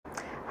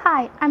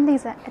Hi, I'm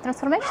Lisa, a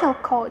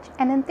transformational coach,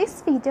 and in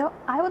this video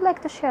I would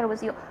like to share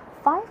with you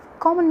 5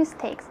 common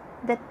mistakes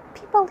that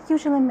people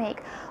usually make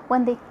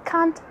when they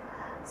can't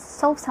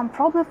solve some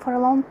problem for a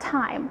long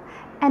time,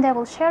 and I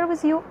will share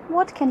with you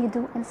what can you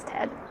do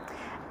instead.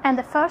 And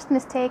the first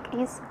mistake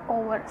is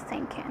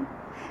overthinking.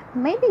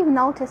 Maybe you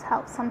notice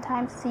how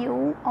sometimes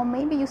you, or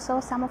maybe you saw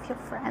some of your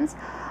friends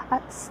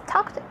are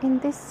stuck in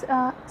this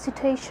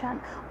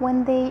situation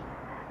when they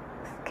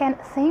can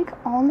think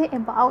only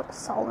about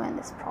solving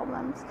these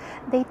problems.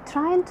 They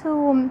trying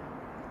to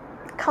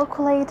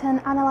calculate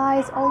and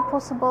analyze all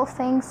possible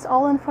things,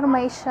 all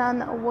information,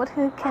 what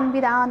can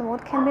be done,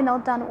 what can be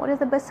not done, what is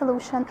the best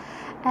solution,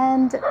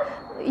 and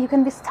you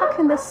can be stuck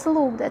in this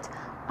loop that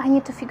I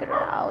need to figure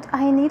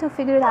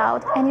it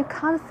out, and you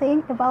can't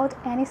think about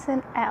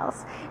anything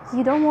else.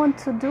 You don't want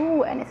to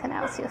do anything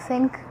else. You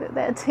think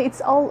that it's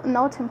all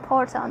not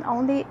important,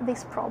 only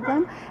this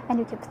problem, and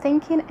you keep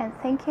thinking,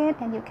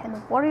 and you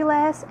can worry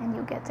less, and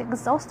you get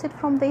exhausted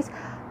from this,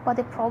 but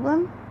the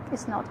problem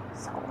is not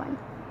solving.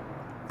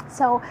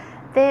 So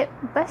the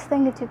best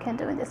thing that you can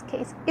do in this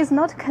case is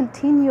not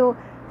continue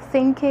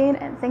thinking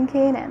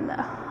and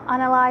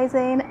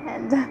analyzing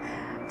and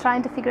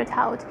trying to figure it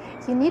out.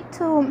 You need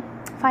to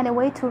find a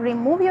way to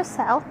remove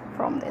yourself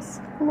from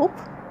this loop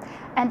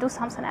and do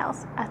something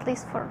else, at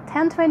least for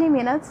 10-20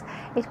 minutes.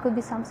 It could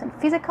be something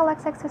physical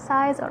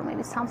exercise, or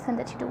maybe something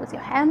that you do with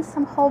your hands,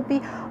 some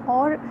hobby,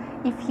 or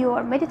if you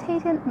are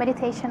meditating,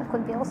 meditation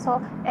could be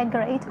also a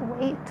great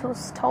way to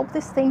stop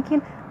this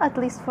thinking, at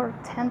least for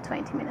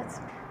 10-20 minutes.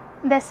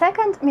 The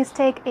second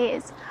mistake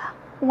is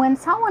when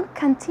someone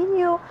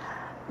continue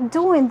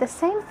doing the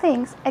same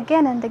things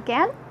again and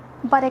again,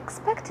 but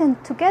expecting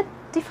to get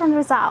different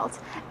results.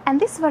 And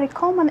this is very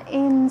common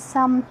in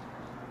some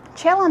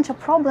challenge or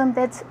problem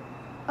that's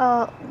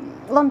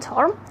long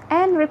term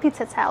and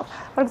repeats itself.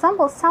 For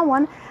example,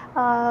 someone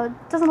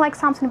doesn't like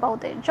something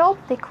about their job,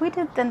 they quit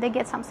it, then they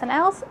get something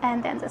else,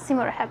 and then the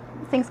similar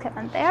things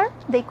happen there.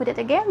 They quit it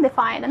again, they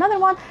find another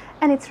one,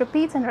 and it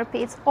repeats and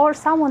repeats. Or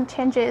someone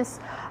changes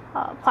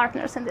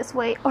partners in this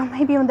way, or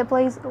maybe in the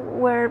place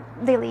where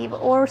they live,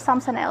 or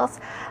something else.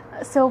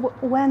 So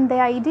when the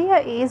idea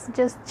is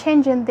just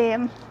changing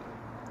the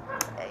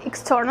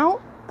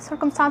external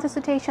circumstances,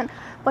 situation,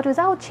 but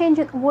without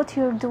changing what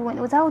you're doing,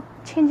 without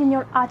changing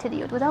your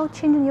attitude, without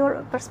changing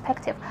your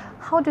perspective,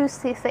 how do you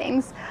see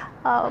things,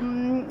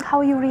 how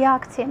are you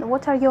reacting,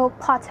 what are your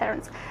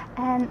patterns,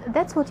 and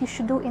that's what you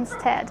should do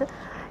instead.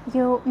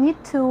 You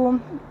need to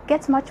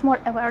get much more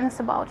awareness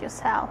about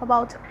yourself,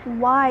 about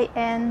why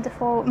and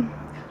for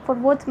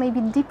what maybe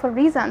deeper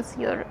reasons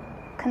you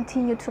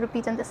continue to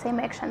repeat in the same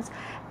actions,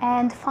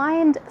 and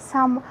find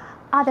some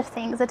other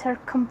things that are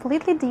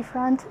completely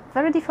different,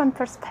 very different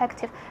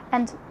perspective,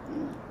 and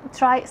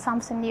try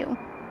something new.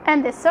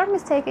 And the third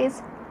mistake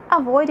is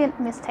avoiding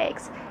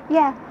mistakes.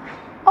 Yeah,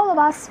 all of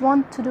us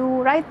want to do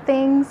right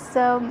things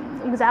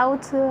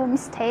without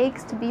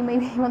mistakes, to be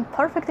maybe even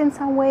perfect in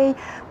some way.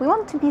 We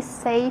want to be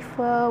safe,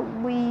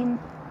 we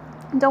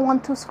don't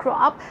want to screw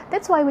up.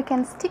 That's why we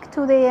can stick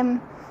to the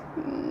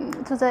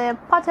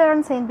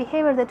patterns and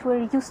behavior that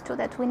we're used to,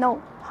 that we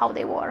know how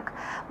they work.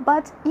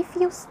 But if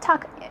you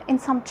stuck in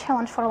some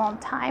challenge for a long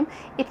time,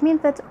 it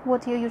means that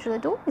what you usually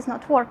do is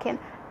not working.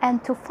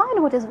 And to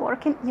find what is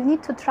working, you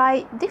need to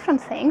try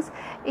different things.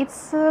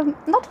 It's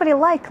not very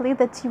likely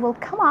that you will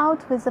come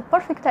out with a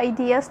perfect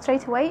idea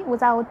straight away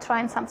without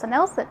trying something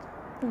else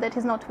that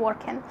is not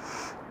working.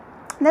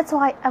 That's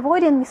why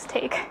avoiding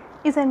mistake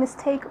is a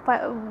mistake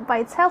by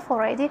itself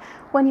already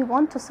when you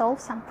want to solve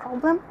some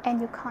problem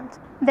and you can't.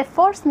 The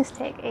fourth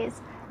mistake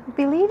is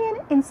believing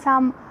in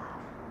some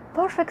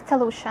perfect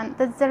solution,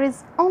 that there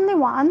is only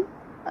one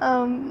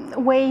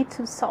way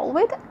to solve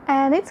it,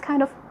 and it's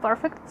kind of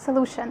perfect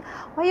solution.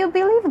 When you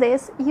believe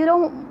this, you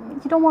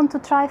don't want to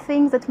try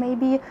things that may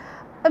be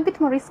a bit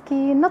more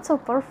risky, not so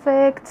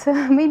perfect,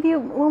 maybe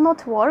will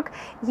not work.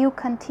 You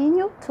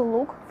continue to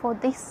look for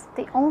this,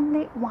 the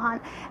only one,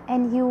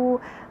 and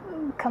you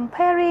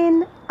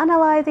comparing,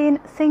 analyzing,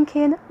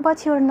 thinking,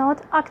 but you're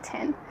not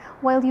acting.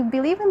 While you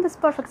believe in this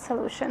perfect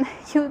solution,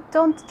 you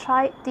don't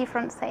try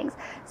different things.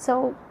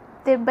 So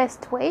the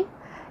best way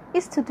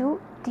is to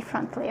do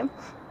differently.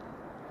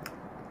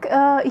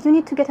 You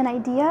need to get an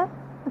idea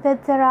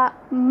that there are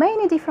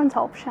many different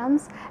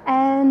options,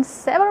 and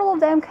several of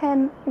them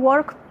can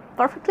work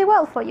perfectly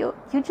well for you.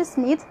 You just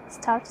need to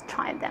start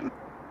trying them.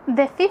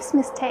 The fifth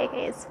mistake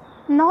is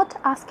not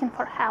asking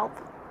for help.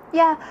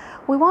 Yeah,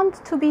 we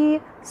want to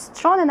be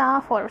strong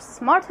enough or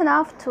smart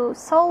enough to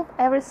solve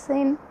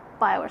everything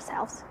by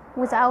ourselves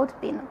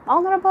without being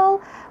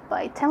vulnerable,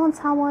 by telling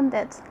someone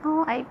that,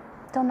 oh, I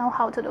don't know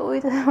how to do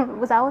it,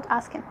 without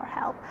asking for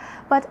help.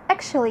 But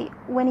actually,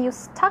 when you're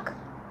stuck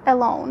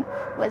alone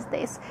with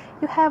this,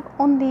 you have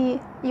only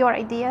your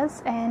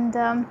ideas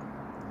and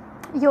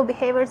your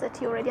behaviors that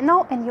you already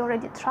know and you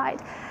already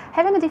tried.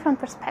 Having a different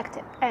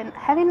perspective and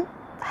having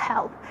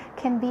help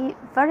can be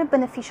very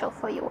beneficial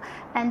for you.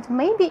 And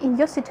maybe in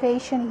your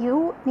situation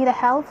you need a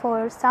help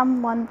for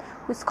someone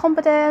who's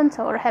competent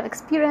or have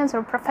experience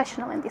or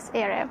professional in this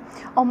area.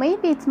 Or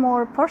maybe it's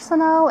more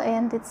personal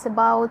and it's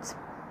about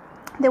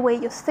the way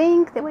you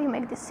think, the way you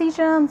make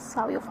decisions,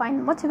 how you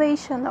find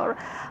motivation or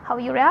how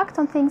you react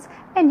on things,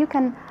 and you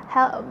can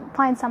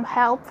find some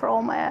help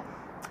from a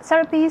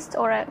therapist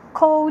or a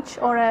coach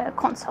or a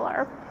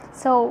counselor.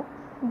 So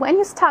when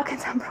you're stuck in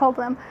some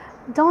problem,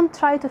 don't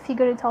try to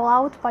figure it all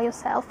out by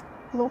yourself.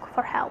 Look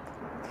for help.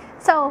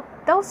 So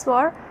those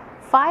were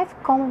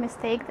 5 common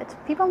mistakes that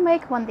people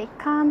make when they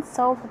can't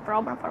solve a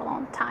problem for a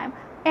long time.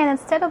 And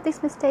instead of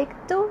this mistake,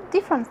 do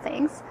different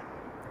things.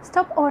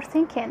 Stop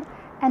overthinking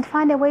and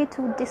find a way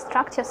to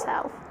distract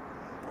yourself.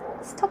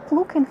 Stop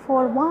looking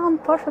for one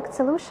perfect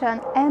solution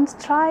and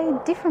try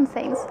different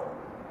things.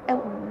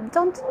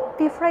 Don't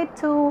be afraid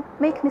to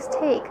make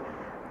mistakes.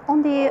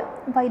 Only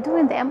by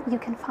doing them you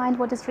can find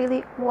what is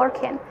really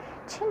working.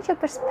 Change your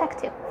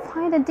perspective,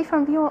 find a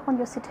different view on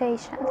your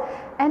situation,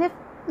 and if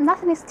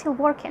nothing is still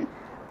working,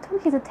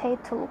 don't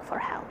hesitate to look for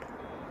help.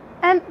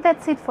 And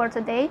that's it for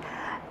today.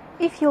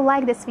 If you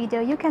like this video,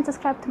 you can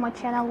subscribe to my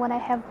channel when I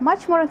have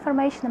much more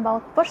information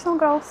about personal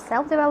growth,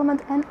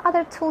 self-development and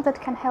other tools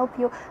that can help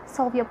you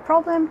solve your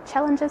problem,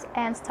 challenges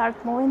and start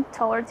moving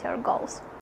towards your goals.